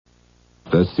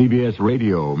The CBS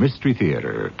Radio Mystery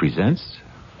Theater presents...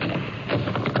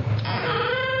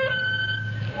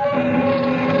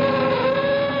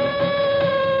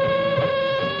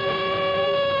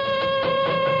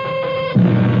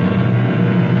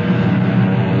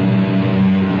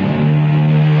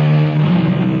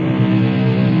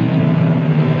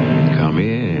 Come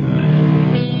in.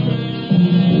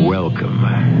 Welcome.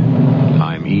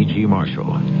 I'm E.G.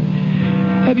 Marshall.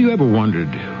 Have you ever wondered...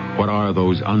 what are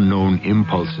those unknown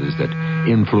impulses that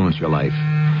influence your life?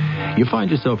 You find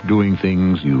yourself doing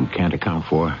things you can't account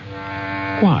for.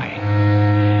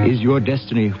 Why? Is your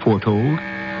destiny foretold?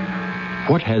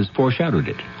 What has foreshadowed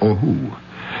it, or who?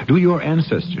 Do your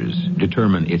ancestors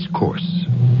determine its course?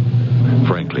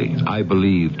 Frankly, I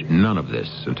believed none of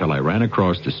this until I ran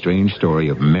across the strange story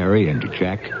of Mary and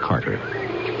Jack Carter.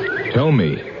 Tell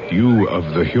me, you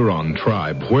of the Huron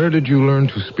tribe, where did you learn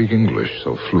to speak English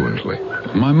so fluently?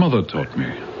 My mother taught me.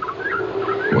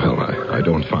 Well, I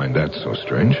don't find that so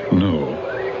strange. No.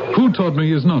 Who taught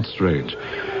me is not strange.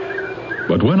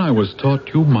 But when I was taught,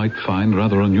 you might find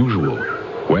rather unusual.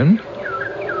 When?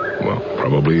 Well,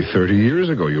 probably 30 years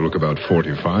ago. You look about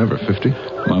 45 or 50.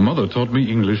 My mother taught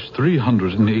me English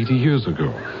 380 years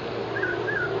ago.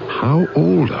 How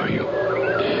old are you?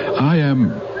 I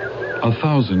am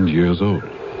 1,000 years old.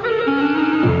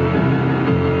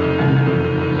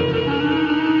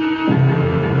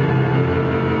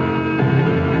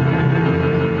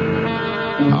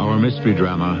 Our mystery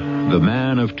drama, The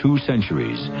Man of Two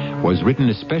Centuries, was written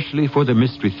especially for the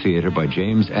Mystery Theater by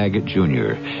James Agate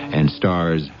Jr. and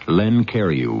stars Len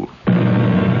Cariou.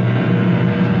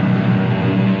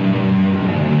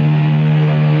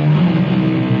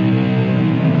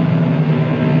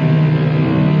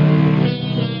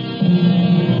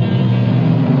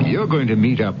 You're going to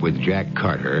meet up with Jack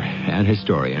Carter, an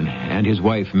historian, and his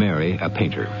wife Mary, a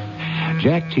painter.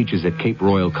 Jack teaches at Cape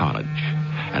Royal College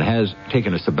and has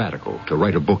taken a sabbatical to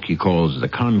write a book he calls The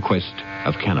Conquest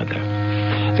of Canada.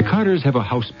 The Carters have a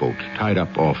houseboat tied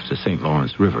up off the St.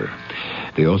 Lawrence River.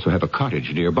 They also have a cottage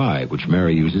nearby, which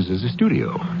Mary uses as a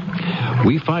studio.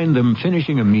 We find them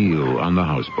finishing a meal on the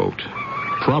houseboat.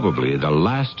 Probably the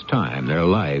last time their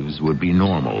lives would be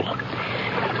normal.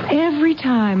 Every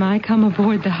time I come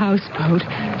aboard the houseboat,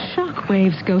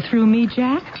 shockwaves go through me,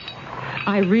 Jack.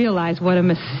 I realize what a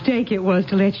mistake it was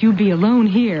to let you be alone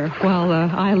here while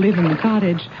I live in the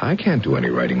cottage. I can't do any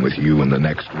writing with you in the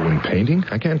next room painting.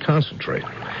 I can't concentrate.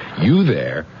 You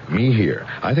there, me here.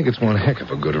 I think it's one heck of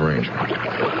a good arrangement.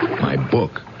 My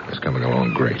book is coming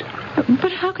along great.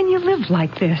 But how can you live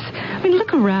like this? I mean,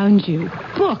 look around you.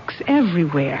 Books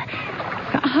everywhere.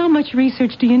 How much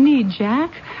research do you need,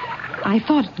 Jack? I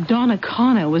thought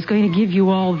Donnacona was going to give you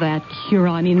all that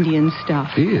Huron Indian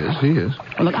stuff. He is.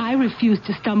 Well, look, I refuse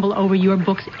to stumble over your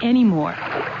books anymore.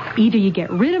 Either you get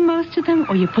rid of most of them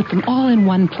or you put them all in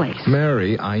one place.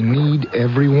 Mary, I need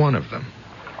every one of them.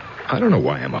 I don't know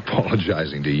why I'm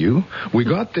apologizing to you. We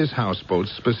got this houseboat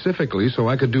specifically so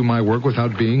I could do my work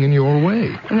without being in your way.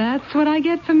 That's what I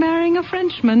get for marrying a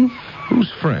Frenchman.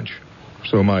 Who's French?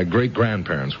 So my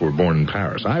great-grandparents were born in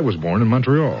Paris. I was born in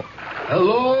Montreal.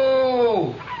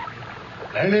 Hello?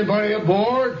 Anybody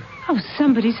aboard? Oh,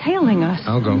 somebody's hailing us.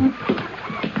 I'll go.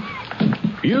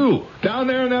 You, down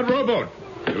there in that rowboat.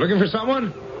 You looking for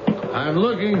someone? I'm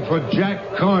looking for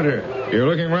Jack Carter. You're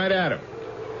looking right at him.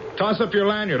 Toss up your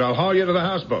lanyard. I'll haul you to the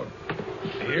houseboat.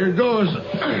 Here goes.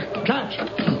 Catch.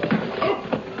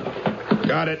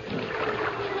 Got it.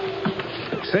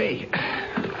 Say,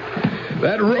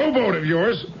 that rowboat of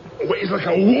yours weighs like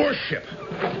a warship.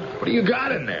 What do you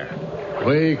got in there?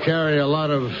 We carry a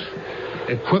lot of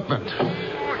equipment.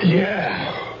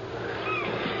 Yeah.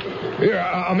 Here,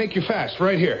 I'll make you fast,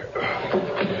 right here.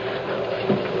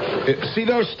 See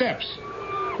those steps?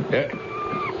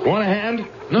 Want a hand?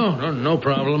 No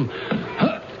problem.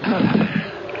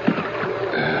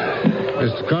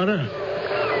 Mr. Carter?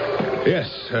 Yes,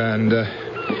 and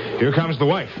here comes the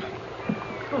wife.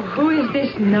 Who is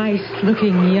this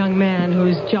nice-looking young man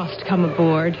who's just come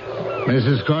aboard?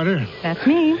 Mrs. Carter? That's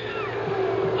me.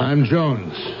 I'm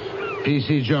Jones.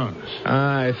 P.C. Jones.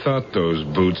 I thought those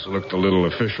boots looked a little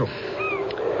official.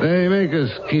 They make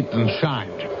us keep them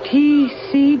shined.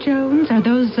 P.C. Jones? Are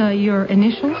those your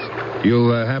initials?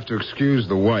 You'll have to excuse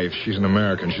the wife. She's an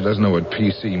American. She doesn't know what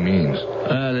P.C. means.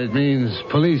 It means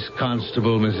police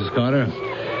constable, Mrs. Carter.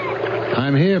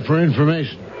 I'm here for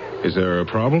information. Is there a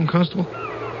problem, Constable?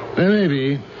 There may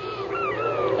be.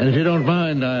 And if you don't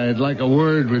mind, I'd like a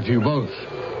word with you both.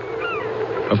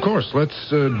 Of course. Let's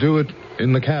do it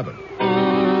in the cabin.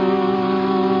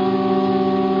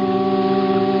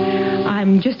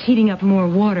 I'm just heating up more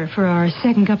water for our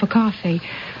second cup of coffee.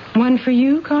 One for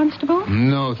you, Constable?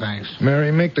 No, thanks.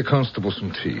 Mary, make the constable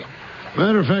some tea.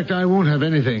 Matter of fact, I won't have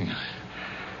anything.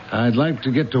 I'd like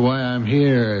to get to why I'm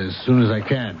here as soon as I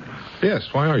can. Yes,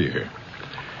 why are you here?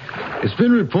 It's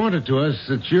been reported to us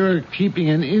that you're keeping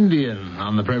an Indian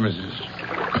on the premises.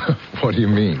 What do you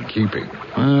mean, keeping?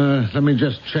 Let me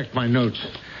just check my notes.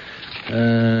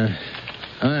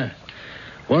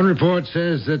 One report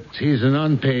says that he's an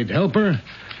unpaid helper.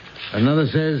 Another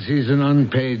says he's an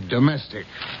unpaid domestic.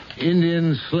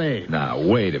 Indian slave. Now,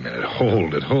 wait a minute.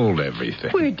 Hold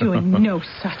everything. We're doing no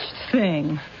such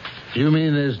thing. You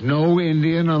mean there's no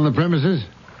Indian on the premises?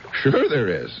 Sure there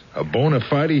is. A bona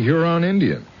fide Huron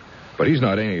Indian. But he's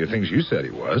not any of the things you said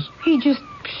he was. He just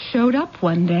showed up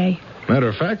one day. Matter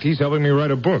of fact, he's helping me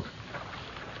write a book.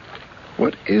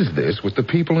 What is this with the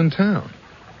people in town?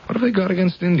 What have they got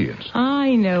against Indians?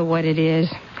 I know what it is.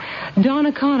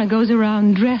 Donnacona goes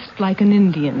around dressed like an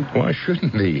Indian. Why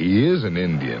shouldn't he? He is an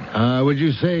Indian. Would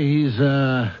you say he's,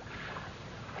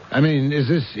 is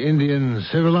this Indian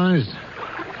civilized?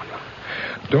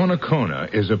 Donnacona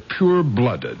is a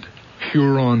pure-blooded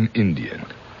Huron Indian.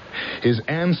 His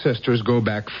ancestors go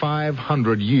back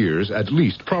 500 years at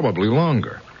least, probably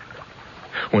longer.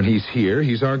 When he's here,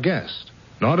 he's our guest,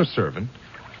 not a servant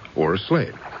or a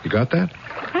slave. You got that?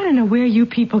 I don't know where you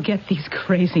people get these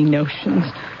crazy notions.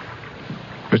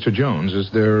 Mr. Jones, is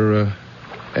there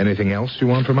anything else you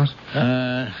want from us?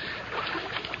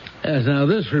 Yes, now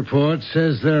this report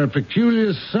says there are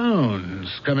peculiar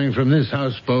sounds coming from this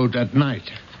houseboat at night.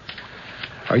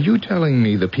 Are you telling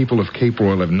me the people of Cape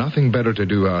Royal have nothing better to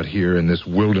do out here in this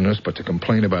wilderness but to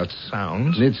complain about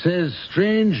sounds? It says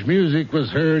strange music was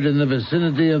heard in the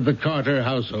vicinity of the Carter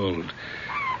household.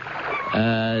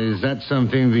 Is that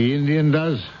something the Indian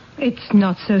does? It's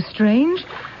not so strange.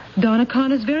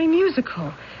 Donnacona's very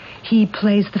musical. He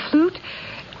plays the flute,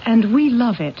 and we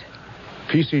love it.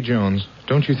 P.C. Jones,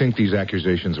 don't you think these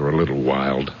accusations are a little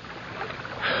wild?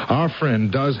 Our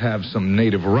friend does have some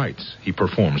native rights he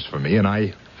performs for me, and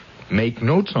I make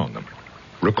notes on them,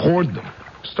 record them,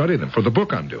 study them for the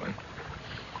book I'm doing.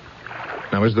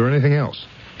 Now, is there anything else?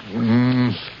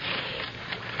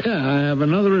 Yeah, I have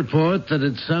another report that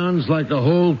it sounds like a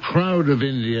whole crowd of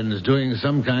Indians doing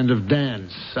some kind of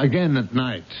dance, again at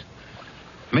night.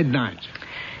 Midnight.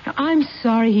 Now, I'm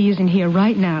sorry he isn't here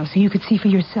right now so you could see for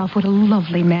yourself what a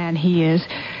lovely man he is.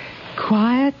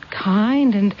 Quiet,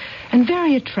 kind, and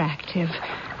very attractive.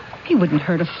 He wouldn't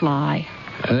hurt a fly.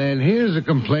 And then here's a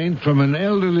complaint from an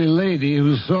elderly lady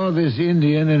who saw this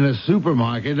Indian in a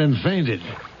supermarket and fainted.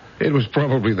 It was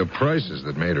probably the prices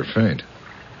that made her faint.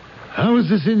 How is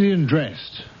this Indian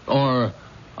dressed? Or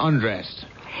undressed?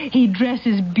 He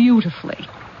dresses beautifully.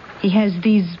 He has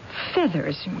these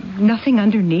feathers, nothing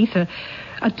underneath, a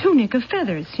tunic of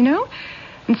feathers, you know?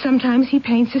 And sometimes he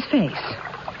paints his face.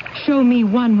 Show me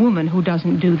one woman who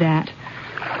doesn't do that.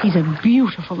 He's a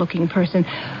beautiful-looking person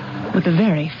with a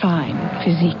very fine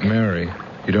physique. Mary,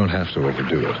 you don't have to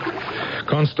overdo it.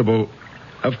 Constable,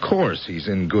 of course he's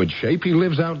in good shape. He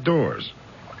lives outdoors.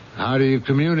 How do you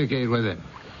communicate with him?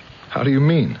 How do you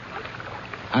mean?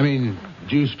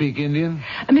 Do you speak Indian?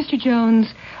 Mr.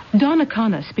 Jones,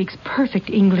 Donnacona speaks perfect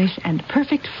English and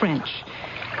perfect French.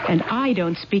 And I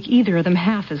don't speak either of them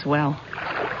half as well.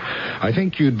 I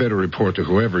think you'd better report to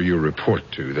whoever you report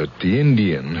to that the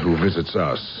Indian who visits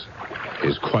us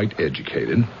is quite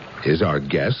educated, is our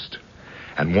guest,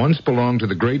 and once belonged to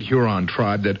the great Huron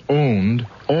tribe that owned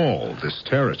all this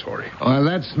territory. Well,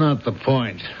 that's not the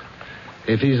point.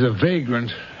 If he's a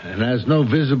vagrant and has no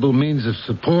visible means of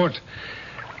support,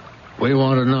 we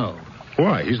want to know.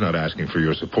 Why? He's not asking for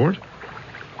your support.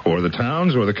 Or the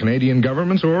towns, or the Canadian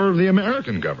governments, or the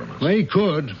American governments. They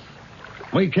could.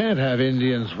 We can't have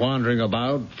Indians wandering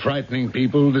about, frightening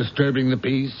people, disturbing the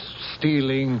peace,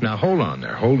 stealing. Now, hold on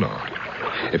there, hold on.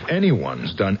 If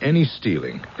anyone's done any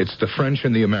stealing, it's the French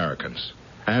and the Americans.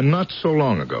 And not so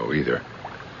long ago, either.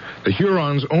 The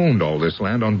Hurons owned all this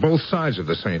land on both sides of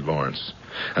the St. Lawrence,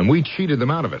 and we cheated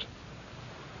them out of it.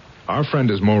 Our friend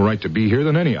has more right to be here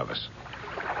than any of us.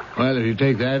 Well, if you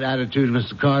take that attitude,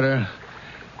 Mr. Carter,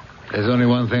 there's only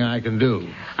one thing I can do.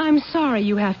 I'm sorry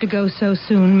you have to go so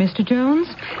soon, Mr. Jones,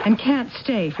 and can't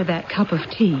stay for that cup of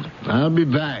tea. I'll be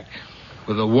back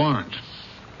with a warrant.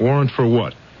 Warrant for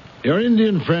what? Your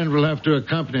Indian friend will have to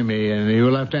accompany me, and he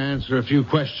will have to answer a few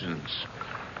questions.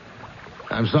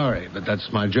 I'm sorry, but that's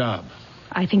my job.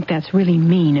 I think that's really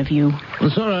mean of you.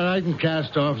 It's all right. I can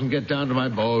cast off and get down to my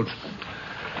boat.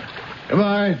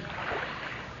 Goodbye.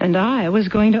 And I was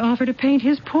going to offer to paint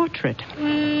his portrait.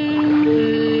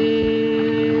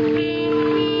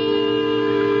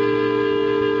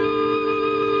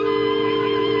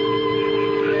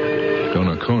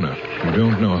 Donnacona Donnacona. You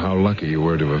don't know how lucky you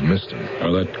were to have missed him.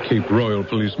 Oh, that Cape Royal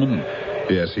policeman?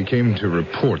 Yes, he came to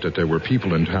report that there were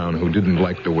people in town who didn't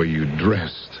like the way you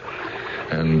dressed.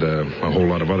 And a whole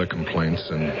lot of other complaints,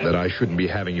 and that I shouldn't be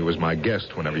having you as my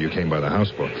guest whenever you came by the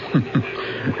houseboat.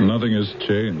 Nothing has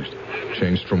changed.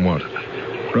 Changed from what?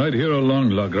 Right here along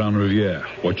La Grande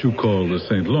Rivière, what you call the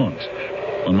St. Lawrence.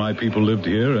 When my people lived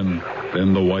here, and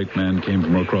then the white man came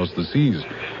from across the seas,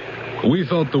 we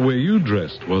thought the way you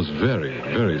dressed was very,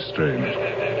 very strange.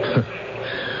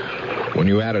 When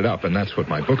you add it up, and that's what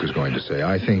my book is going to say,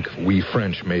 I think we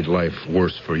French made life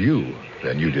worse for you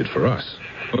than you did for us.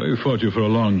 Well, we fought you for a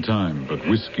long time, but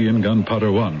whiskey and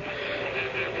gunpowder won.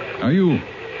 Are you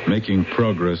making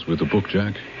progress with the book,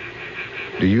 Jack?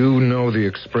 Do you know the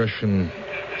expression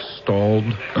stalled?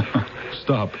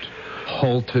 Stopped.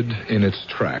 Halted in its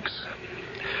tracks.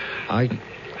 I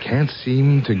can't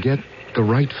seem to get the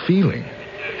right feeling.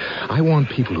 I want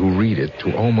people who read it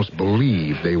to almost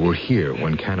believe they were here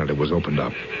when Canada was opened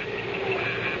up.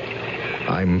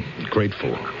 I'm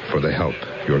grateful for the help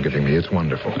you're giving me. It's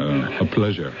wonderful. A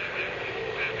pleasure.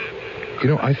 You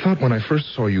know, I thought when I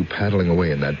first saw you paddling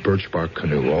away in that birch bark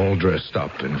canoe, all dressed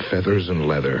up in feathers and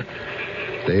leather,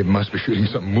 they must be shooting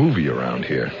some movie around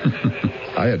here.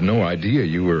 I had no idea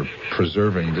you were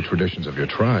preserving the traditions of your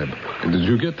tribe. Did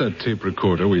you get that tape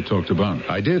recorder we talked about?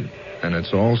 I did, and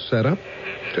it's all set up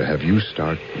to have you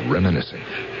start reminiscing.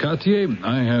 Cartier,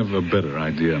 I have a better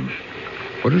idea.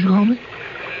 What did you call me?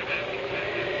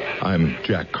 I'm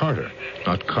Jack Carter,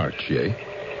 not Cartier.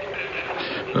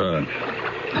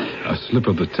 A slip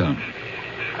of the tongue.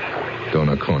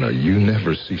 Donnacona, you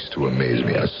never cease to amaze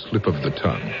me. A slip of the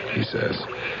tongue, he says.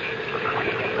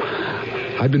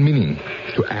 I've been meaning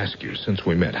to ask you since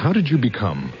we met, how did you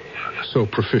become so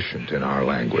proficient in our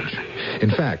language? In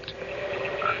fact,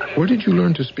 where did you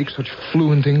learn to speak such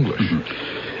fluent English?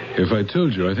 If I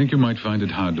told you, I think you might find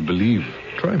it hard to believe.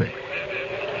 Try me.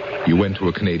 You went to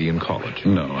a Canadian college?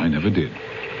 No, I never did.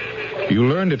 You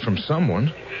learned it from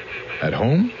someone? At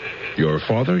home? Your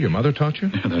father, your mother taught you?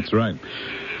 That's right.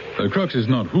 The crux is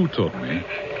not who taught me,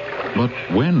 but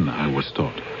when I was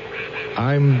taught.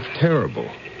 I'm terrible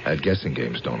at guessing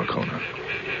games, Donnacona.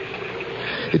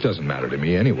 It doesn't matter to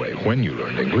me anyway when you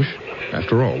learned English.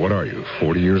 After all, what are you,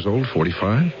 40 years old,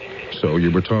 45? So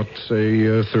you were taught,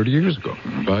 say, 30 years ago.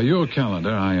 By your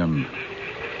calendar, I am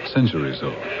centuries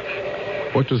old.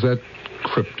 What does that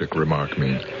cryptic remark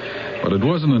mean? But it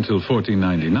wasn't until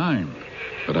 1499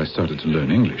 that I started to learn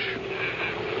English.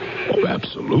 Oh,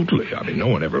 absolutely. I mean, no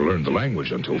one ever learned the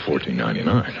language until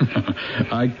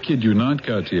 1499. I kid you not,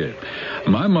 Cartier.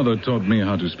 My mother taught me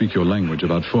how to speak your language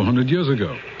about 400 years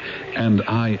ago. And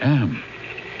I am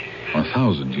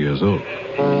 1,000 years old.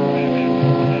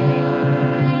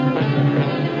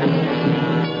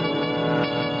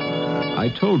 I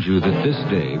told you that this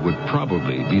day would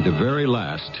probably be the very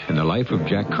last in the life of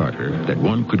Jack Carter that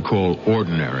one could call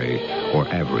ordinary or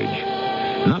average.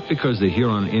 Not because the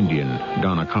Huron Indian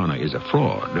Donnacona is a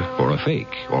fraud or a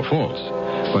fake or false,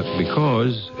 but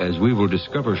because, as we will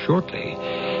discover shortly,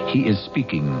 he is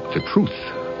speaking the truth.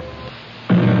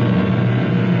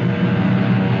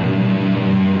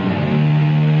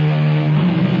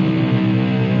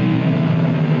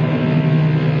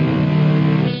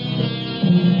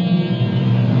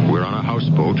 We're on a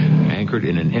houseboat anchored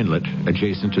in an inlet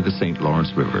adjacent to the St.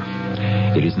 Lawrence River.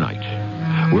 It is night.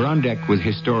 We're on deck with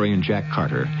historian Jack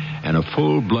Carter and a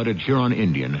full-blooded Huron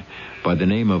Indian by the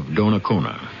name of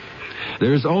Donnacona.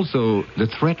 There's also the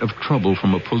threat of trouble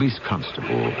from a police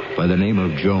constable by the name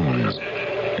of Jones.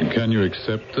 And can you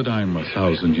accept that I'm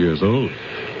 1,000 years old?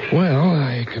 Well,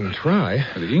 I can try.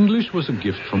 The English was a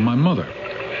gift from my mother.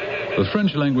 The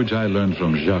French language I learned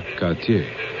from Jacques Cartier.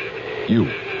 You.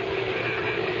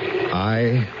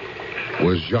 I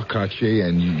was Jacques Cartier,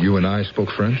 and you and I spoke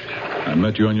French? I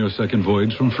met you on your second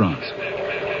voyage from France.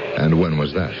 And when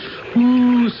was that?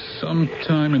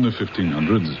 Sometime in the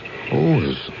 1500s. Oh,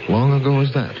 as long ago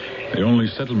as that? The only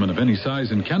settlement of any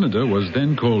size in Canada was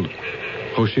then called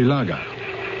Hochelaga.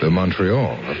 The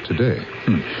Montreal of today.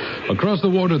 Across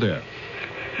the water there.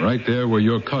 Right there where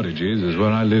your cottage is where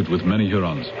I lived with many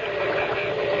Hurons.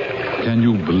 Can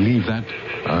you believe that?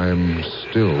 I'm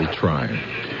still trying.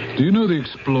 Do you know the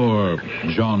explorer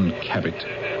John Cabot?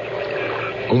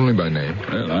 Only by name.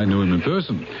 Well, I knew him in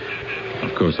person.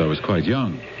 Of course, I was quite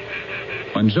young.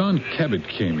 When John Cabot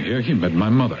came here, he met my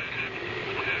mother.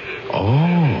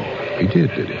 Oh, he did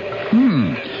he?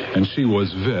 And she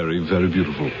was very, very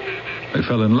beautiful. They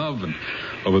fell in love, and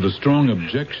over the strong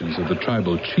objections of the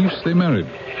tribal chiefs, they married.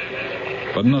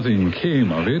 But nothing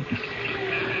came of it.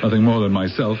 Nothing more than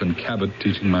myself and Cabot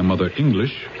teaching my mother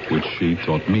English, which she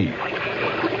taught me.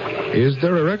 Is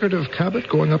there a record of Cabot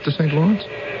going up the St. Lawrence?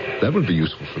 That would be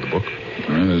useful for the book.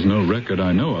 Well, there's no record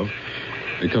I know of,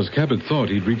 because Cabot thought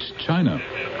he'd reached China,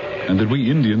 and that we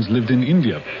Indians lived in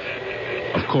India.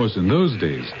 Of course, in those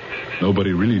days,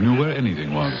 nobody really knew where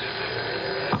anything was.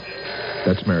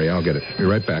 That's Mary. I'll get it. Be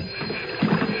right back.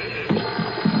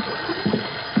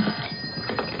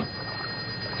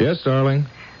 Yes, darling?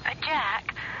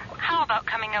 Jack, how about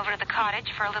coming over to the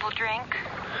cottage for a little drink?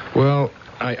 Well,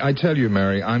 I tell you,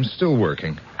 Mary, I'm still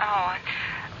working. Oh,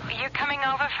 you're coming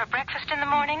over for breakfast in the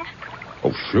morning?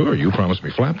 Oh, sure. You promised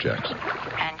me flapjacks.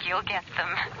 And you'll get them.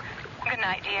 Good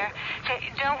night, dear.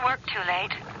 Don't work too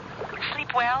late. Sleep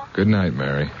well. Good night,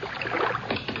 Mary.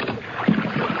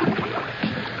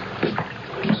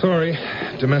 Sorry,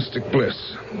 domestic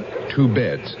bliss. 2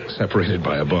 beds separated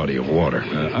by a body of water.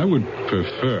 I would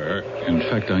prefer, in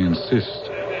fact, I insist,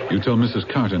 you tell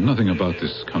Mrs. Carter nothing about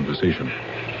this conversation.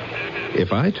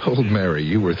 If I told Mary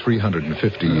you were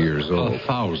 350 years old...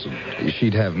 1,000.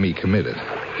 She'd have me committed.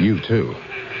 You, too.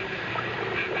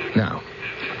 Now,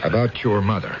 about your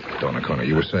mother, Donnacona,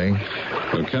 you were saying?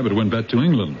 Well, Cabot went back to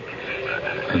England.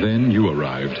 Then you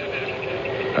arrived.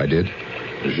 I did?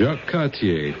 Jacques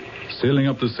Cartier, sailing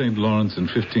up the St. Lawrence in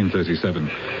 1537.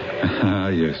 Ah,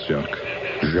 yes, Jacques.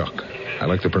 Jacques. I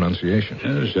like the pronunciation.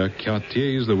 Jacques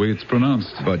Cartier is the way it's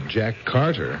pronounced. But Jack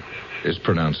Carter is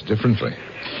pronounced differently.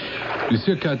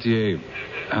 Monsieur Cartier,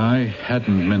 I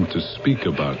hadn't meant to speak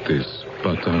about this,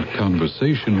 but our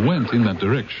conversation went in that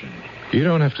direction. You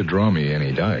don't have to draw me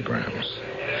any diagrams.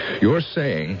 You're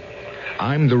saying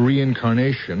I'm the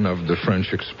reincarnation of the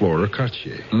French explorer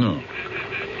Cartier. No.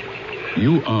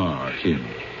 You are him.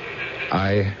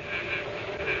 I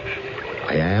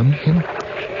am him?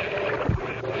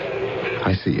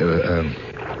 I see.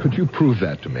 Could you prove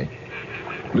that to me?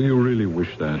 Do you really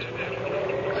wish that?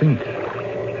 Think.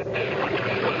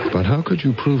 But how could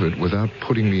you prove it without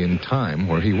putting me in time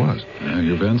where he was?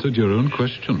 You've answered your own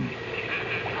question.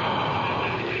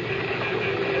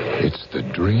 It's the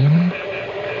dream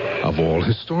of all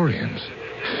historians.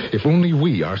 If only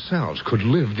we ourselves could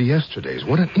live the yesterdays,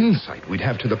 what an insight we'd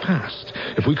have to the past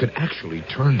if we could actually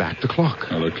turn back the clock.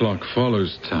 Well, the clock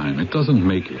follows time. It doesn't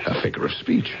make it. A figure of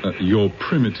speech. Your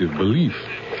primitive belief.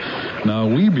 Now,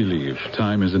 we believe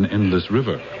time is an endless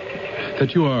river,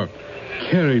 that you are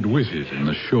carried with it and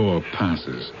the shore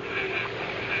passes.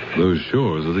 Those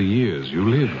shores are the years you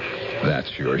live.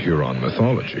 That's your Huron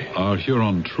mythology. Our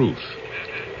Huron truth.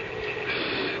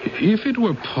 If it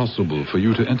were possible for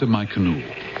you to enter my canoe,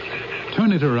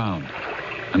 turn it around,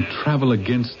 and travel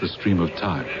against the stream of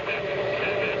time,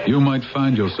 you might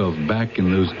find yourself back in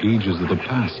those ages of the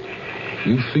past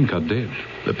you think are dead.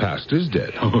 The past is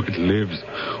dead. Oh, it lives.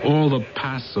 All the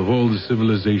pasts of all the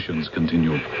civilizations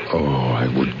continue. Oh, I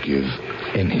would give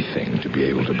anything to be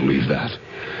able to believe that.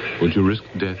 Would you risk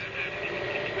death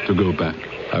to go back?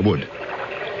 I would.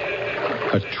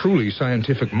 A truly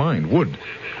scientific mind would.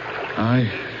 I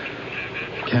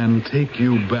can take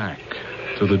you back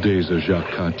to the days of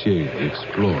Jacques Cartier, the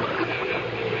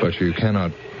explorer. But you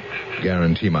cannot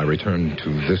guarantee my return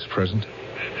to this present?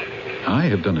 I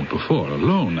have done it before,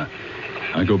 alone.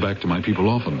 I go back to my people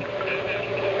often.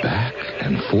 Back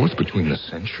and forth between the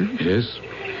centuries? Yes.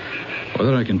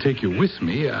 Whether I can take you with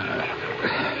me,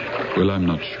 well, I'm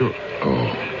not sure.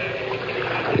 Oh,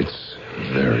 it's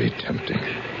very tempting.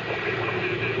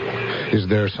 Is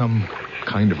there some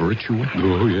kind of ritual?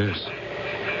 Oh, yes.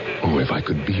 Oh, if I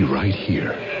could be right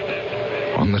here,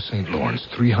 on the St. Lawrence,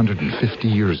 350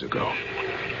 years ago,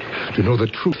 to know the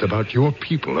truth about your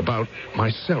people, about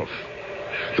myself,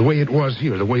 the way it was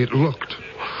here, the way it looked.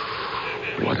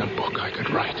 What a book I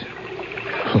could write.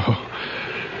 Oh,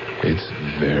 it's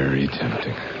very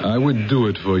tempting. I would do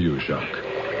it for you,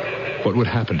 Jacques. What would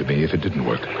happen to me if it didn't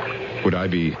work? Would I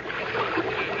be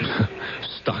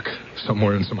stuck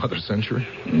somewhere in some other century?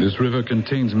 This river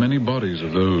contains many bodies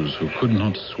of those who could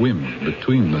not swim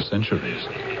between the centuries.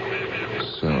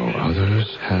 So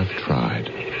others have tried.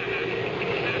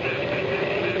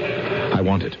 I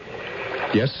want it.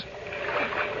 Yes?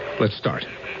 Let's start.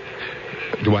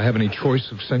 Do I have any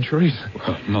choice of centuries?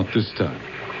 Well, not this time.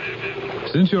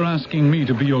 Since you're asking me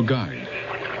to be your guide,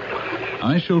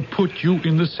 I shall put you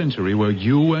in the century where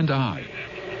you and I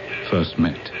first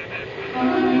met.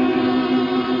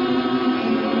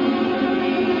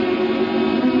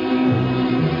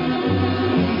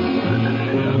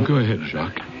 Go ahead,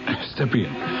 Jacques. Step in.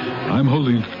 I'm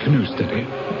holding the canoe steady.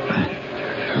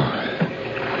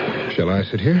 Shall I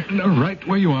sit here? No, right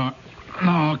where you are.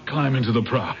 Now climb into the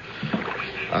prow.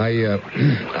 I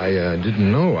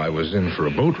didn't know I was in for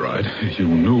a boat ride. You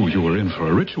knew you were in for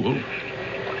a ritual.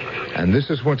 And this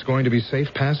is what's going to be safe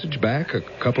passage back a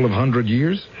couple of 100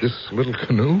 years? This little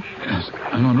canoe? Yes,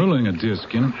 I'm unrolling a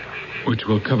deerskin, which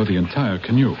will cover the entire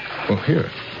canoe. Well, here.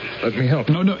 Let me help.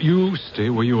 No, you stay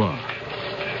where you are.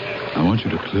 I want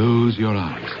you to close your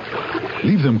eyes.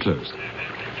 Leave them closed.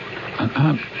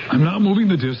 I'm now moving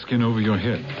the deerskin over your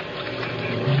head.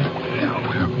 Now,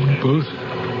 we're both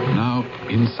now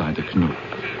inside the canoe.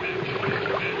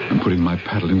 I'm putting my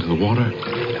paddle into the water.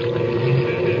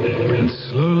 And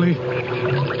slowly,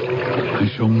 I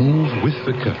shall move with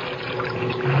the current.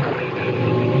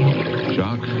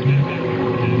 Jacques,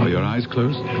 are your eyes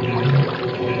closed?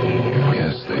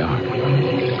 Yes, they are.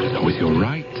 Now, with your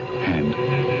right hand,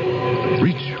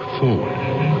 reach forward.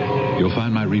 You'll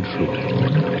find my reed flute.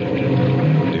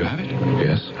 Do you have it?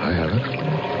 Yes, I have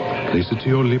it. Place it to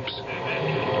your lips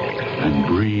and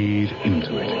breathe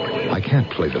into it. I can't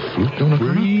play the flute, don't I?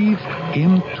 Breathe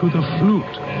into the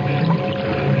flute.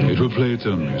 It will play its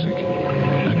own music.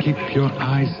 Now keep your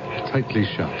eyes tightly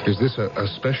shut. Is this a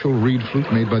special reed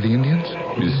flute made by the Indians?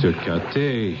 Monsieur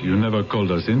Cartier, you never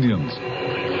called us Indians.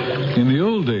 In the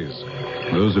old days,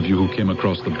 those of you who came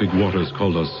across the big waters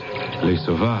called us les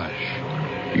sauvages.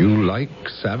 You like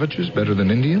savages better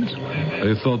than Indians?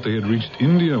 They thought they had reached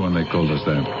India when they called us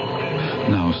that.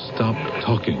 Now stop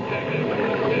talking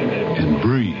and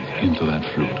breathe into that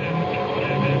flute.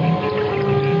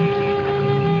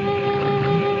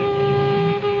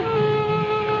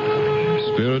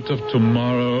 Spirit of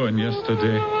tomorrow and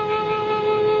yesterday,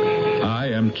 I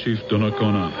am Chief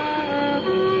Donnacona.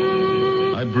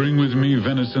 I bring with me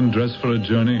venison dressed for a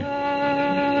journey,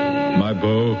 my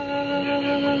bow,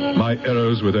 my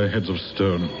arrows with their heads of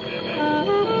stone.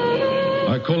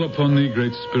 I call upon thee,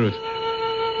 Great Spirit,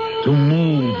 to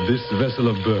move this vessel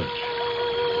of birch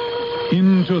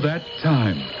into that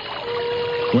time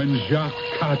when Jacques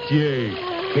Cartier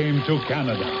came to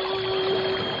Canada.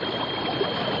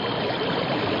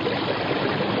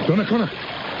 Donnacona,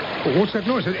 what's that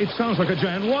noise? It sounds like a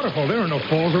giant waterfall. There are no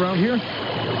falls around here.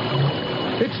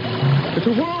 It's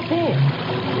a whirlpool.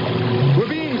 We're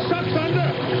being sucked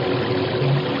under.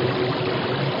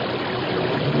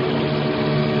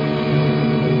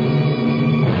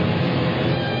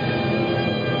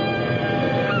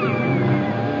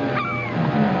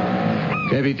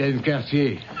 Capitaine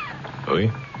Cartier,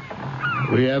 Oui?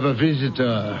 we have a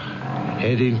visitor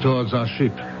heading towards our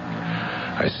ship.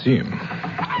 I see him.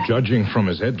 Judging from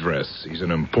his headdress, he's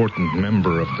an important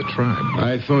member of the tribe.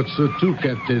 I thought so too,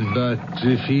 Captain, but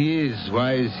if he is,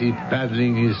 why is he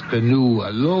paddling his canoe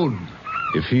alone?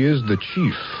 If he is the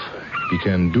chief, he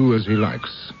can do as he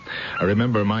likes. I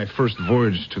remember my first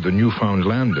voyage to the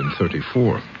Newfoundland in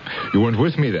 34. You weren't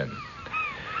with me then.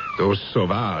 Those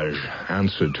sauvages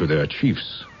answered to their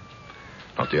chiefs,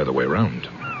 not the other way around.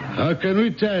 How can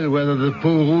we tell whether the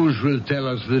Peau Rouge will tell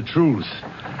us the truth?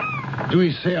 Do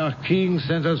we say our king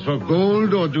sent us for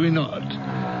gold, or do we not?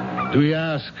 Do we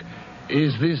ask,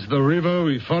 is this the river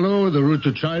we follow, the route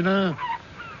to China?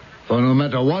 For no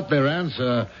matter what their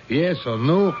answer, yes or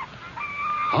no,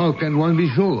 how can one be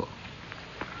sure?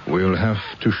 We'll have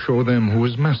to show them who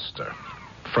is master.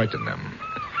 Frighten them.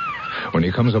 When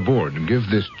he comes aboard, give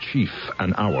this chief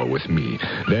an hour with me.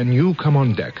 Then you come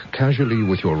on deck, casually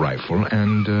with your rifle,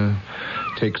 and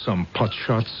take some pot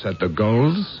shots at the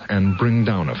gulls and bring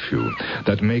down a few.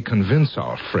 That may convince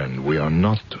our friend we are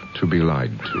not to be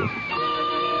lied to.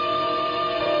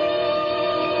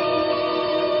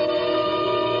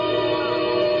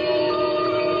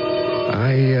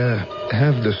 I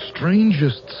have the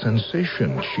strangest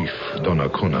sensation, Chief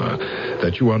Donnacona,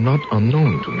 that you are not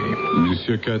unknown to me.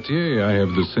 Monsieur Cartier, I have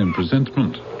the same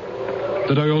presentiment.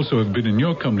 That I also have been in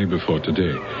your company before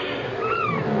today.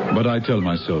 But I tell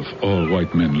myself all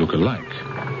white men look alike.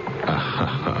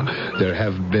 There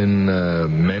have been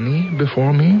many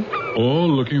before me? All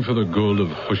looking for the gold of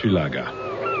Hochelaga.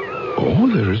 Oh,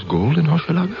 there is gold in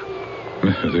Hochelaga?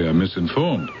 They are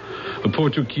misinformed. The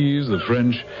Portuguese, the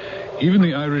French, even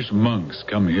the Irish monks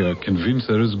come here convinced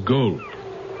there is gold.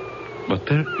 But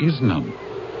there is none.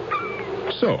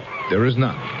 So, there is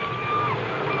none.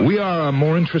 We are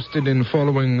more interested in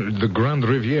following the Grande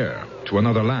Rivière to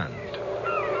another land.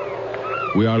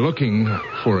 We are looking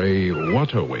for a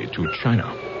waterway to China.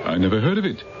 I never heard of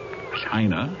it.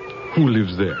 China? Who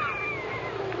lives there?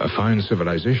 A fine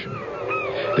civilization.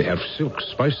 They have silk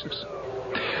spices.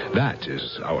 That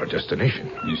is our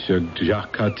destination. Monsieur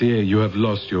Jacques Cartier, you have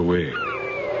lost your way.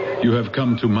 You have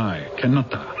come to my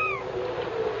Kanata.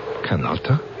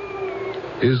 Kanata?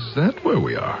 Is that where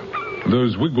we are?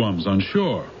 Those wigwams on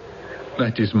shore.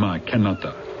 That is my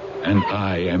Kanata. And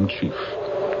I am chief.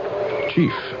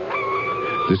 Chief,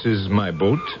 this is my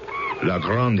boat, La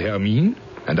Grande Hermine.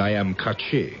 And I am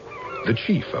Cartier, the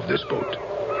chief of this boat.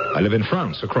 I live in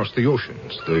France, across the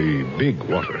oceans, the big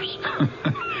waters.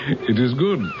 It is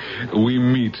good. We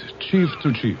meet chief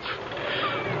to chief.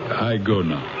 I go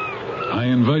now. I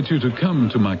invite you to come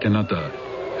to my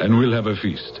Kanata, and we'll have a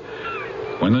feast.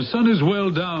 When the sun is well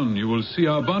down, you will see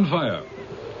our bonfire.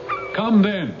 Come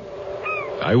then.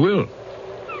 I will.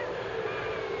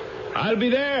 I'll be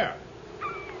there.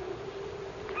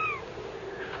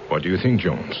 What do you think,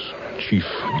 Jones? Chief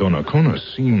Donnacona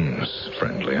seems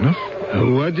friendly enough.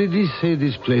 What did he say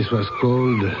this place was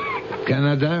called?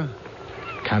 Canada?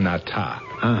 Kanata.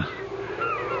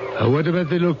 What about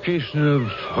the location of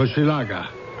Hochelaga?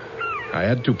 I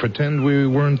had to pretend we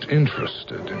weren't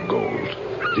interested in gold.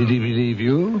 Did he believe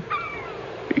you?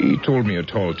 He told me a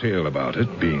tall tale about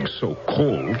it being so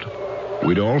cold,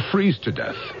 we'd all freeze to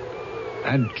death.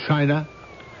 And China?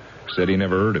 Said he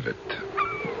never heard of it.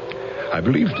 I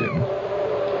believed him.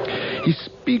 He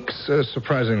speaks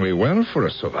surprisingly well for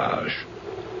a sauvage.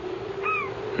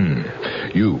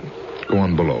 You, go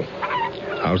on below.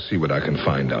 I'll see what I can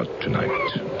find out tonight.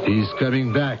 He's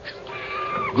coming back.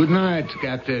 Good night,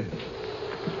 Captain.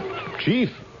 Chief,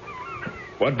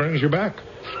 what brings you back?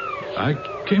 I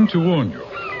came to warn you.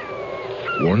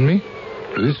 Warn me?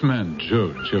 This man,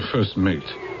 Jones, your first mate.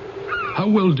 How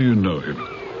well do you know him?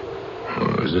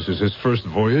 This is his first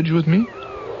voyage with me?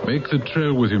 Make the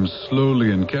trail with him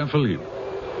slowly and carefully.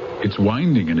 It's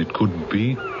winding and it could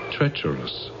be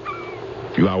treacherous.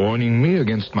 You are warning me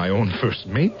against my own first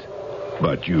mate?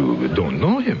 But you don't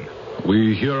know him.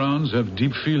 We Hurons have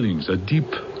deep feelings, a deep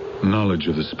knowledge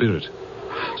of the spirit.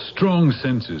 Strong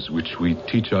senses which we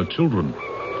teach our children.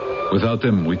 Without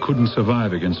them, we couldn't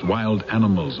survive against wild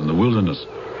animals in the wilderness.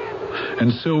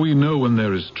 And so we know when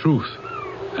there is truth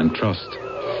and trust,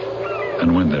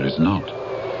 and when there is not.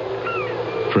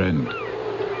 Friend,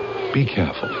 be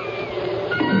careful.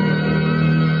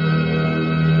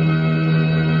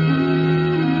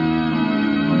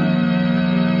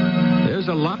 There's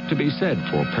a lot to be said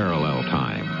for parallel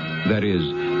time. That is,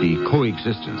 the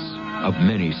coexistence of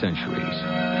many centuries.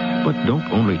 But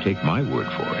don't only take my word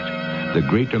for it. The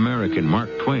great American Mark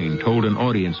Twain told an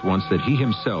audience once that he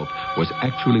himself was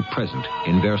actually present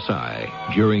in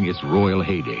Versailles during its royal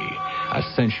heyday, a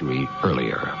century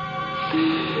earlier.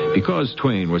 Because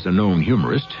Twain was a known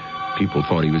humorist, people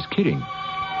thought he was kidding.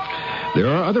 There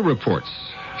are other reports,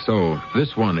 so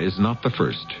this one is not the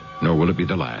first, nor will it be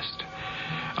the last.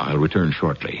 I'll return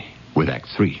shortly with Act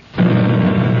 3.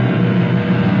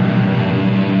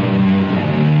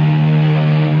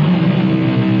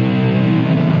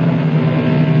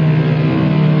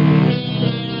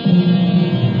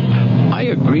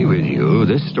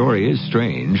 This story is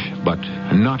strange, but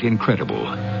not incredible.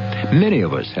 Many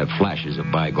of us have flashes of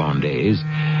bygone days,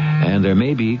 and there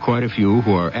may be quite a few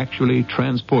who are actually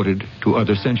transported to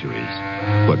other centuries.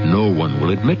 But no one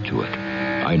will admit to it.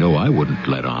 I know I wouldn't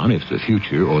let on if the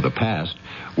future or the past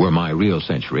were my real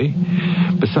century.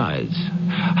 Besides,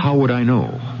 how would I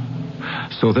know?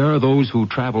 So there are those who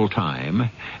travel time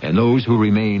and those who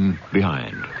remain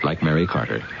behind, like Mary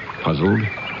Carter, puzzled,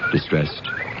 distressed,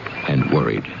 and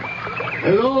worried.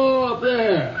 Hello, up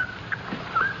there.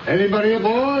 Anybody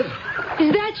aboard?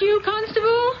 Is that you,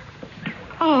 Constable?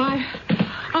 Oh,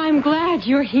 I'm glad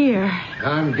you're here.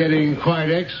 I'm getting quite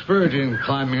expert in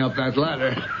climbing up that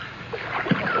ladder.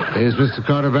 Is Mr.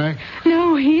 Carter back?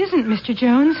 No, he isn't, Mr.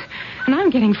 Jones. And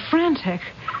I'm getting frantic.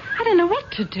 I don't know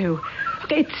what to do.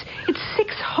 It's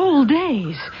 6 whole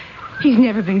days. He's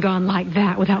never been gone like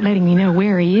that without letting me know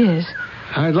where he is.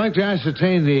 I'd like to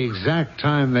ascertain the exact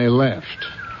time they left.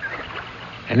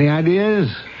 Any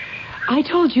ideas? I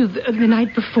told you the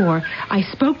night before, I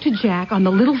spoke to Jack on the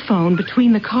little phone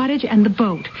between the cottage and the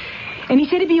boat. And he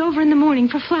said he'd be over in the morning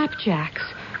for flapjacks.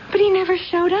 But he never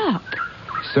showed up.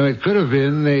 So it could have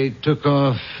been they took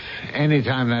off any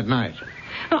time that night.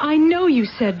 Well, I know you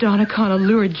said Donnacona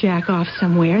lured Jack off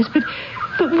somewheres, but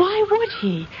why would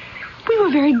he? We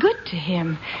were very good to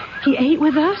him. He ate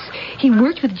with us. He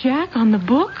worked with Jack on the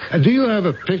book. Do you have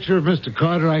a picture of Mr.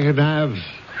 Carter I could have?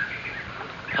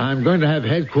 I'm going to have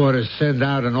headquarters send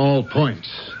out on all points.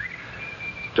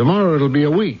 Tomorrow it'll be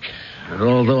a week. And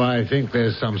although I think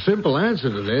there's some simple answer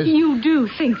to this... You do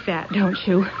think that, don't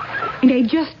you? And they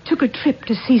just took a trip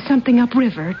to see something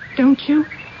upriver, don't you?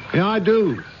 Yeah, I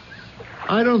do.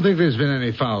 I don't think there's been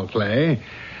any foul play.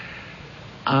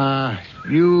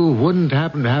 You wouldn't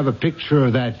happen to have a picture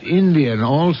of that Indian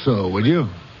also, would you?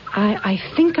 I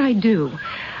think I do.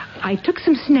 I took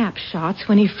some snapshots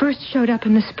when he first showed up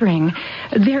in the spring.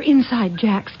 They're inside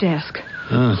Jack's desk.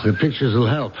 The pictures will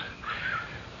help.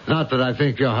 Not that I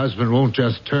think your husband won't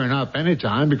just turn up any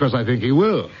time, because I think he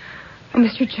will. Oh,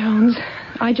 Mr. Jones,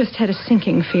 I just had a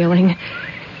sinking feeling.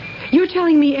 You're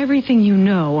telling me everything you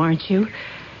know, aren't you?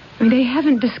 I mean, they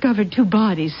haven't discovered 2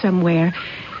 bodies somewhere,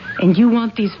 and you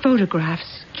want these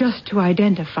photographs just to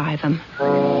identify them.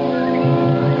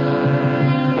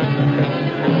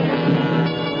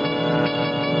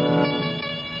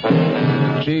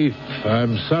 Chief,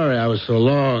 I'm sorry I was so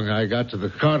long. I got to the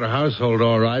Carter household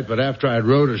all right, but after I'd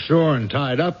rowed ashore and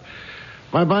tied up,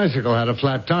 my bicycle had a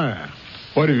flat tire.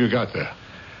 What have you got there?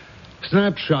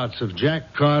 Snapshots of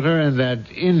Jack Carter and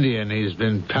that Indian he's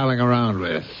been palling around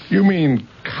with. You mean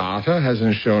Carter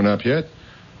hasn't shown up yet?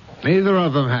 Neither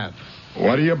of them have.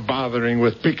 What are you bothering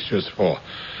with pictures for?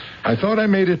 I thought I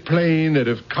made it plain that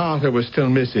if Carter was still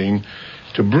missing,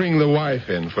 to bring the wife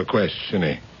in for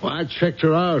questioning. Well, I checked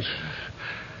her out.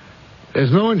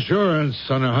 There's no insurance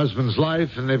on her husband's life,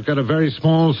 and they've got a very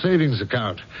small savings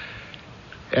account.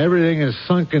 Everything is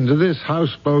sunk into this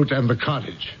houseboat and the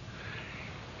cottage.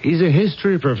 He's a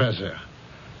history professor.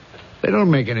 They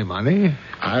don't make any money.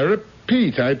 I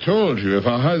repeat, I told you if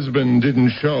her husband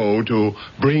didn't show, to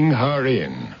bring her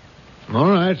in. All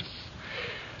right.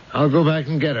 I'll go back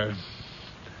and get her.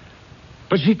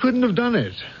 But she couldn't have done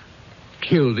it.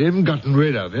 Killed him, gotten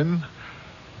rid of him.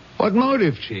 What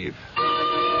motive, Chief?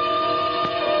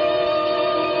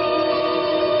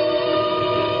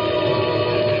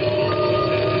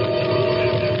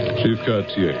 Chief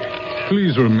Cartier,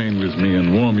 please remain with me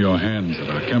and warm your hands at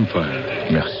our campfire.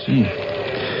 Merci.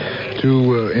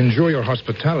 To enjoy your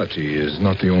hospitality is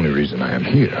not the only reason I am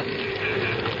here.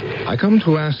 I come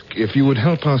to ask if you would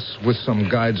help us with some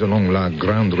guides along La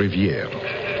Grande Rivière.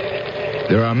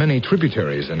 There are many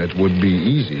tributaries, and it would be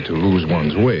easy to lose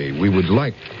one's way. We would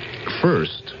like,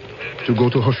 first, to go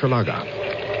to Hochelaga.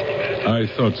 I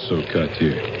thought so,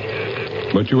 Cartier.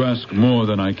 But you ask more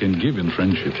than I can give in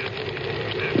friendship.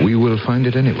 We will find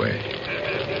it anyway.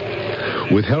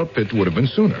 With help, it would have been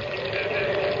sooner.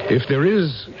 If there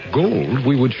is gold,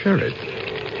 we would share it.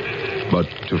 But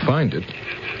to find it,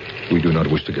 we do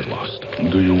not wish to get lost.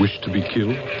 Do you wish to be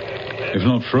killed? If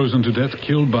not frozen to death,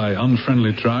 killed by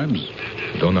unfriendly tribes?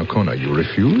 Donnacona, you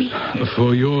refuse?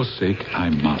 For your sake, I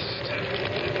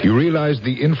must. You realize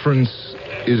the inference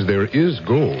is there is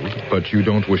gold, but you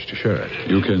don't wish to share it.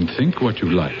 You can think what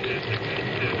you like.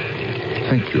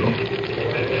 Thank you.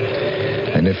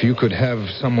 And if you could have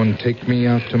someone take me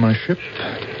out to my ship?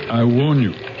 I warn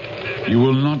you, you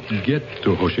will not get to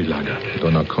Hochelaga.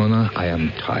 Donnacona, I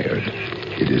am tired.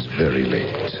 It is very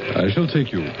late. I shall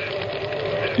take you.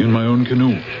 In my own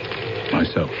canoe.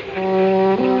 Myself.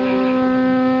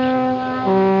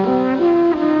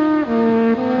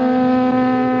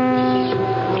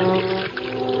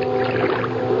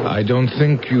 I don't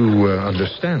think you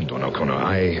understand, Donnacona.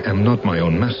 I am not my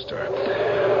own master.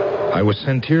 I was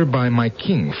sent here by my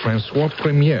king, Francois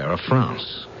Premier of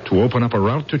France, to open up a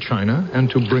route to China and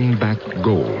to bring back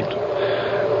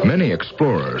gold. Many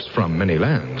explorers from many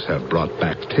lands have brought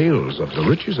back tales of the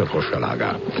riches of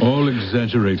Hochelaga. All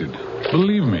exaggerated.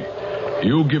 Believe me,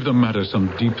 you give the matter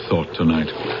some deep thought tonight.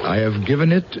 I have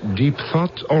given it deep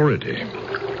thought already.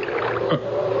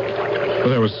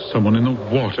 There was someone in the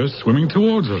water swimming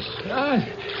towards us.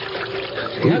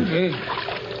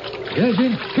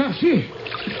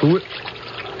 Who?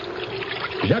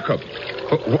 Jacob,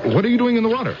 what are you doing in the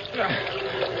water?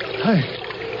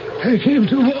 I came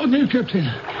to warn you, Captain.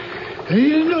 They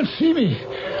did not see me.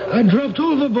 I dropped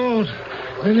overboard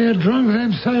when they had drunk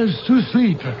themselves to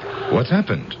sleep. What's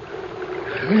happened?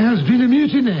 There has been a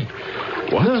mutiny.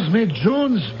 What? Classmate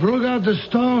Jones broke out the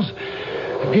stores,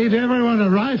 gave everyone a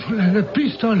rifle and a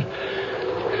pistol.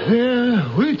 They're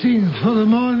waiting for the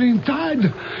morning tide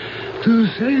to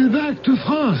sail back to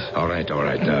France. All right.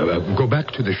 Go back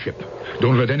to the ship.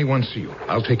 Don't let anyone see you.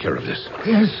 I'll take care of this.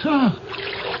 Yes, sir.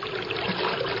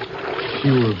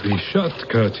 You will be shot,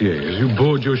 Cartier, as you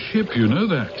board your ship. You know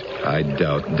that. I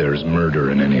doubt there's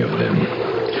murder in any of them.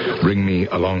 Bring me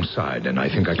alongside, and I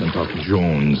think I can talk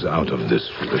Jones out of this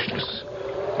foolishness.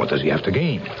 What does he have to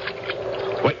gain?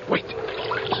 Wait.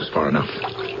 This is far enough.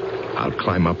 I'll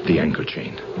climb up the anchor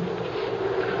chain.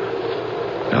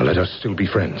 Now let us still be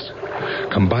friends.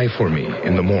 Come by for me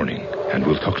in the morning, and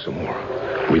we'll talk some more.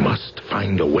 We must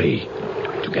find a way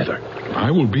together.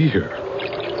 I will be here.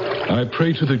 I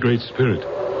pray to the Great Spirit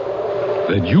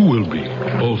that you will be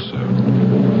also.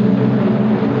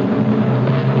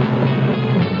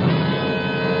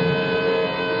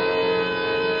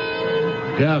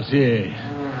 Cartier,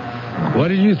 what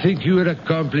did you think you would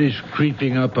accomplish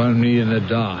creeping up on me in the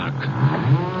dark?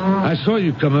 I saw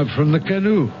you come up from the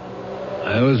canoe.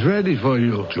 I was ready for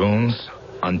you. Jones,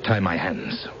 untie my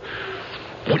hands.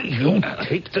 Will you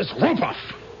take this rope off?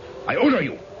 I order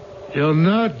you. You're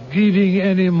not giving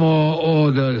any more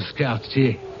orders,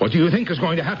 Cartier. What do you think is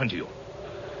going to happen to you?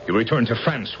 You return to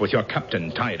France with your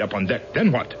captain tied up on deck.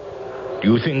 Then what?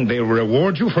 Do you think they'll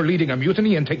reward you for leading a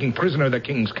mutiny and taking prisoner the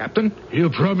king's captain? You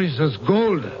promised us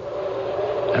gold.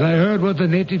 And I heard what the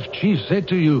native chief said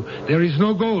to you. There is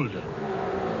no gold.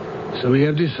 So we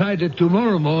have decided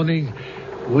tomorrow morning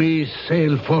we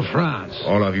sail for France.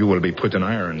 All of you will be put in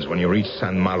irons when you reach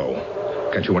San Malo.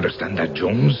 Can't you understand that,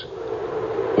 Jones?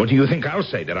 What do you think I'll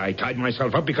say? That I tied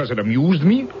myself up because it amused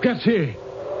me? Cartier,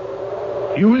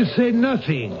 you will say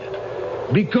nothing.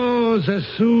 Because as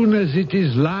soon as it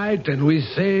is light and we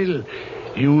sail,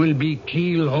 you will be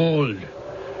keel-hauled.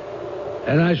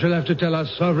 And I shall have to tell our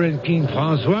sovereign King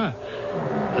Francois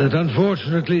that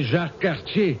unfortunately Jacques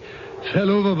Cartier fell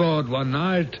overboard one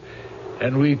night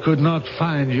and we could not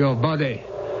find your body.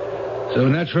 So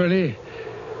naturally,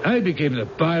 I became the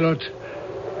pilot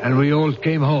and we all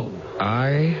came home.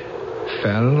 I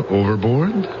fell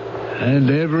overboard? And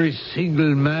every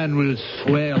single man will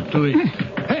swear to it.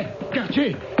 Hey,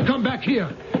 Cartier, come back here.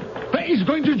 Hey, he's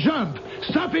going to jump.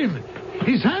 Stop him.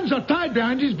 His hands are tied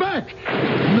behind his back.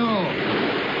 No.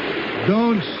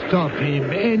 Don't stop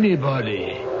him,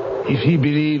 anybody. If he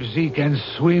believes he can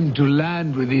swim to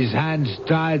land with his hands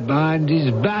tied behind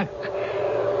his back,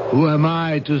 who am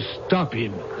I to stop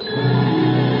him?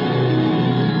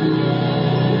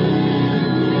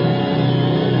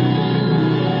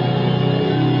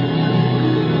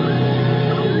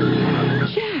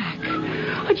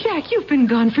 Jack, you've been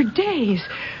gone for days.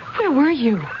 Where were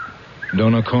you?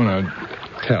 Donnacona,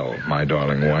 tell my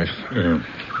darling wife.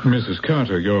 Mrs.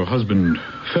 Carter, your husband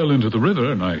fell into the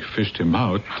river, and I fished him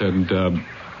out, and,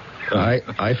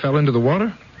 I fell into the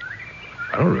water?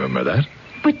 I don't remember that.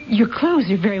 But your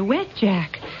clothes are very wet,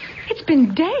 Jack. It's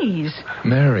been days.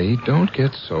 Mary, don't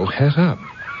get so het up.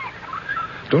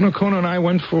 Donnacona and I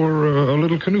went for a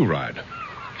little canoe ride.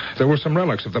 There were some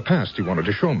relics of the past he wanted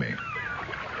to show me.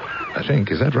 I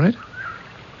think. Is that right?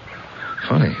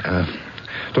 Funny.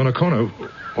 Donnacona,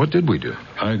 what did we do?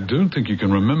 I don't think you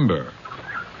can remember,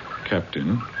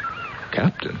 Captain.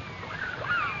 Captain?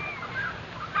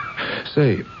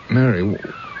 Say, Mary,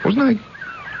 wasn't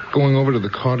I going over to the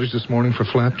cottage this morning for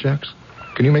flapjacks?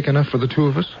 Can you make enough for the two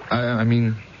of us? I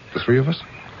mean, the three of us?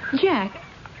 Jack,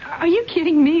 are you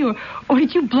kidding me, or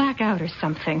did you black out or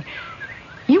something?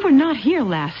 You were not here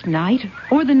last night,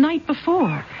 or the night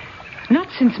before. Not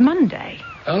since Monday.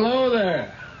 Hello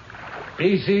there.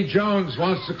 P.C. Jones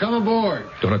wants to come aboard.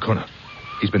 Donnacona,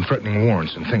 he's been threatening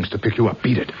warrants and things to pick you up.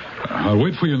 Beat it. I'll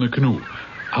wait for you in the canoe.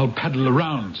 I'll paddle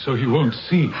around so he won't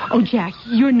see. Oh, Jack,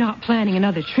 you're not planning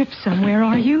another trip somewhere,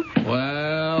 are you?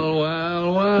 Well.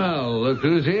 Look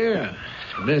who's here.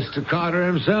 Mr. Carter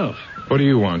himself. What do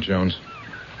you want, Jones?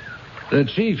 The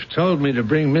chief told me to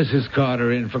bring Mrs.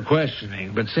 Carter in for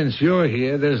questioning, but since you're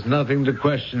here, there's nothing to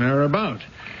question her about.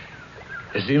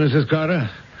 You see, Mrs. Carter?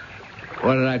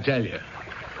 What did I tell you?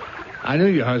 I knew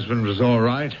your husband was all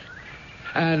right.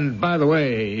 And, by the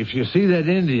way, if you see that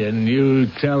Indian, you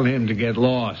tell him to get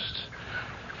lost.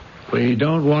 We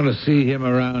don't want to see him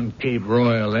around Cape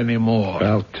Royal anymore.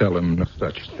 I'll tell him no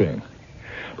such thing.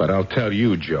 But I'll tell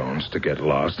you, Jones, to get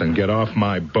lost and get off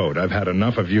my boat. I've had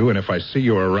enough of you, and if I see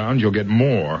you around, you'll get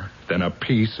more than a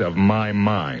piece of my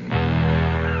mind.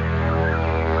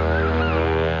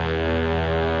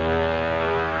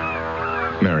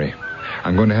 Mary,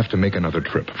 I'm going to have to make another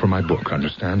trip for my book,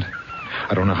 understand?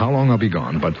 I don't know how long I'll be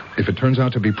gone, but if it turns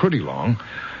out to be pretty long,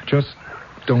 just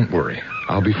don't worry.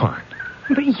 I'll be fine.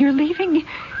 But you're leaving?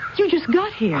 You just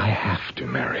got here. I have to,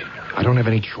 Mary. I don't have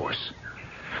any choice.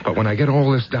 But when I get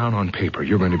all this down on paper,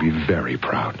 you're going to be very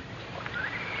proud.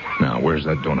 Now, where's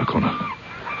that Donnacona?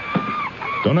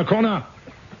 Donnacona!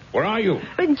 Where are you?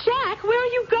 Jack, where are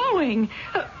you going?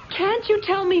 Can't you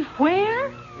tell me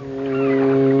where?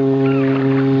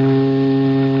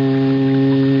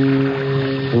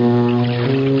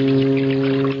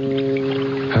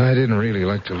 I didn't really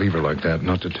like to leave her like that,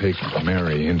 not to take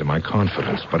Mary into my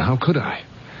confidence, but how could I?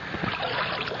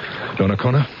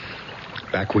 Donnacona,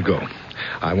 back we go.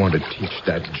 I want to teach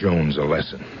that Jones a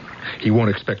lesson. He won't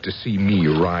expect to see me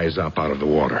rise up out of the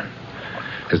water.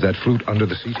 Is that flute under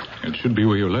the seat? It should be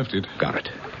where you left it. Got it.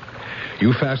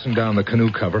 You fasten down the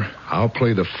canoe cover. I'll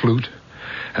play the flute,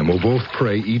 and we'll both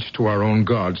pray each to our own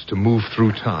gods to move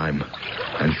through time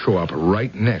and show up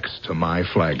right next to my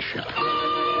flagship.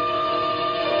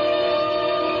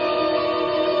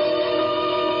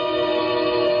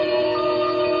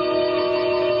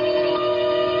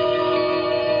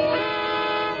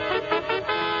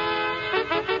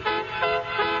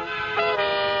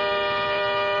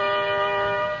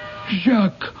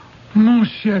 Jacques, mon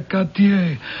cher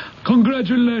Cartier,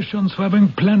 Congratulations for having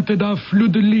planted our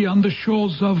fleur-de-lis on the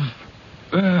shores of...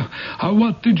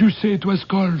 what did you say it was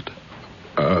called?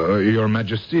 Your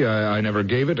Majesty, I never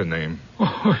gave it a name.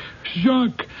 Oh,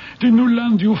 Jacques, the new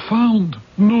land you found,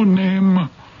 no name.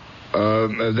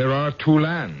 There are two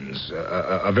lands.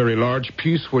 A very large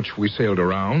piece which we sailed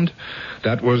around.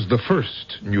 That was the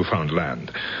first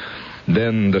Newfoundland.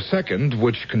 Then the second,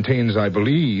 which contains, I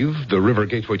believe, the river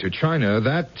gateway to China,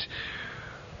 that...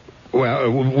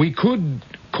 Well, we could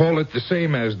call it the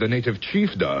same as the native chief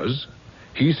does.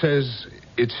 He says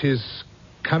it's his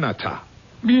Canada.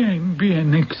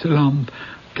 Bien, excellent.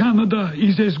 Canada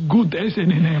is as good as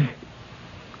any name.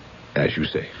 As you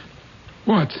say.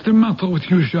 What's the matter with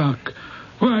you, Jacques?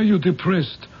 Why are you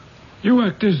depressed? You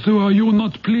act as though you're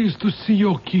not pleased to see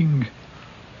your king.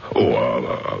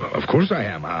 Oh, of course I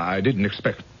am. I didn't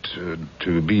expect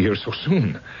to be here so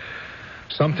soon.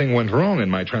 Something went wrong in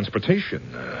my transportation.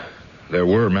 There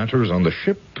were matters on the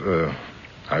ship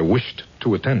I wished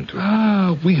to attend to.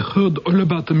 We heard all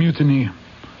about the mutiny.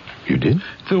 You did?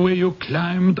 The way you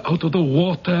climbed out of the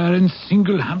water and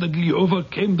single-handedly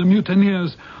overcame the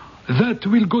mutineers. That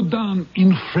will go down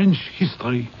in French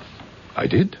history. I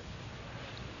did?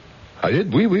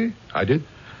 Oui, I did.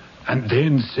 And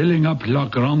then sailing up La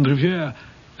Grande Rivière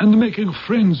and making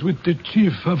friends with the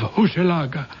chief of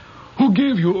Hochelaga, who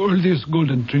gave you all these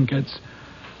golden trinkets.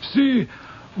 See,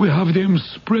 we have them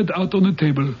spread out on the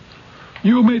table.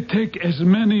 You may take as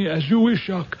many as you wish,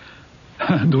 Jacques.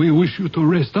 And we wish you to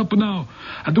rest up now.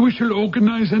 And we shall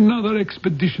organize another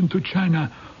expedition to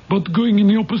China, but going in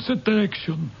the opposite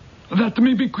direction. That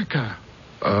may be quicker.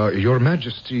 Your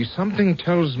Majesty, something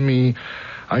tells me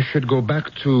I should go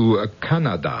back to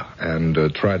Canada and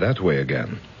try that way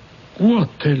again. What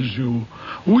tells you?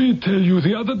 We tell you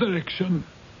the other direction.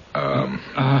 I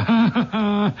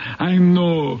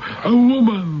know. A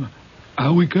woman.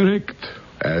 Are we correct?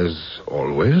 As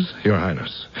always, Your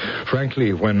Highness.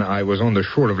 Frankly, when I was on the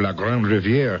shore of La Grande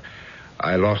Rivière,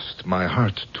 I lost my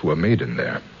heart to a maiden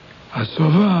there. A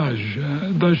sauvage.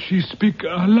 Does she speak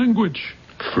our language?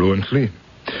 Fluently.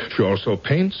 She also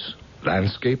paints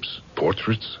landscapes,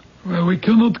 portraits. Well, we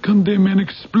cannot condemn an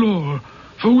explorer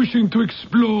for wishing to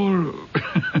explore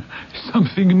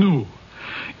something new,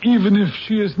 even if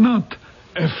she is not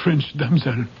a French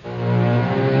damsel.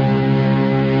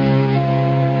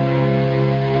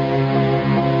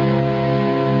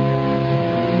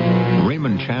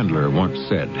 Raymond Chandler once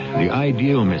said, the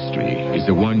ideal mystery is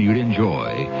the one you'd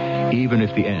enjoy, even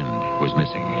if the end was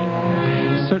missing.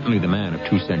 Certainly the man of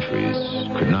 2 centuries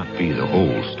could not be the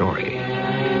whole story.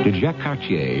 Did Jacques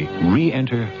Cartier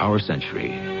re-enter our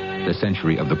century, the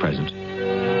century of the present?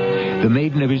 The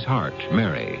maiden of his heart,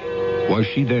 Mary, was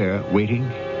she there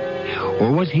waiting?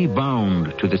 Or was he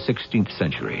bound to the 16th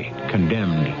century,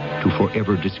 condemned to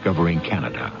forever discovering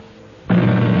Canada?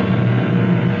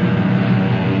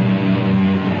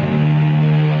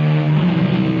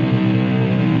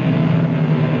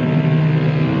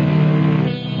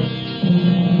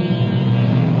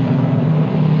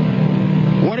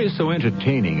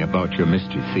 Entertaining about your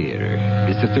Mystery Theater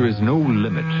is that there is no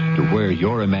limit to where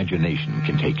your imagination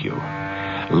can take you.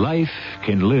 Life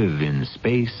can live in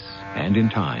space and in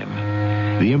time.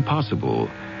 The impossible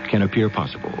can appear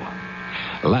possible.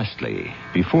 Lastly,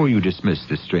 before you dismiss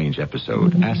this strange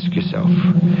episode, ask yourself,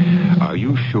 are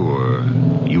you sure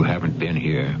you haven't been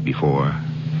here before?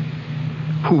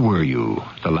 Who were you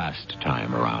the last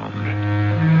time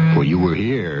around? For you were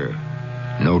here,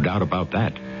 no doubt about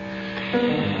that.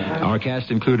 Our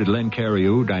cast included Len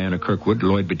Cariou, Diana Kirkwood,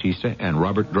 Lloyd Battista, and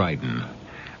Robert Dryden.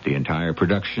 The entire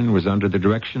production was under the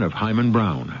direction of Hyman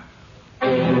Brown.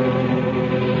 And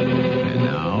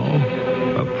now,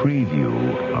 a preview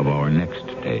of our next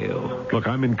tale. Look,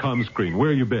 I'm in comm screen.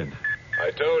 Where you been?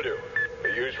 I told you.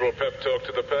 The usual pep talk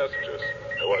to the passengers.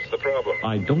 What's the problem?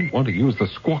 I don't want to use the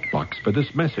squawk box for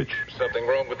this message. Something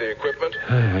wrong with the equipment?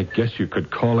 I guess you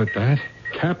could call it that.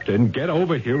 Captain, get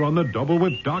over here on the double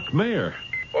with Doc Mayer.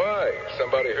 Why?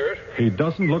 Somebody hurt? He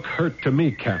doesn't look hurt to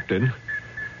me, Captain.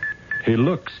 He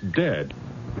looks dead.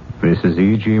 This is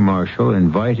E.G. Marshall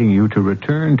inviting you to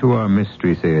return to our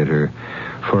Mystery Theater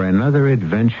for another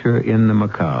adventure in the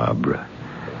macabre.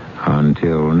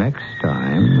 Until next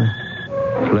time,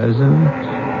 pleasant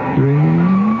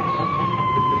dreams.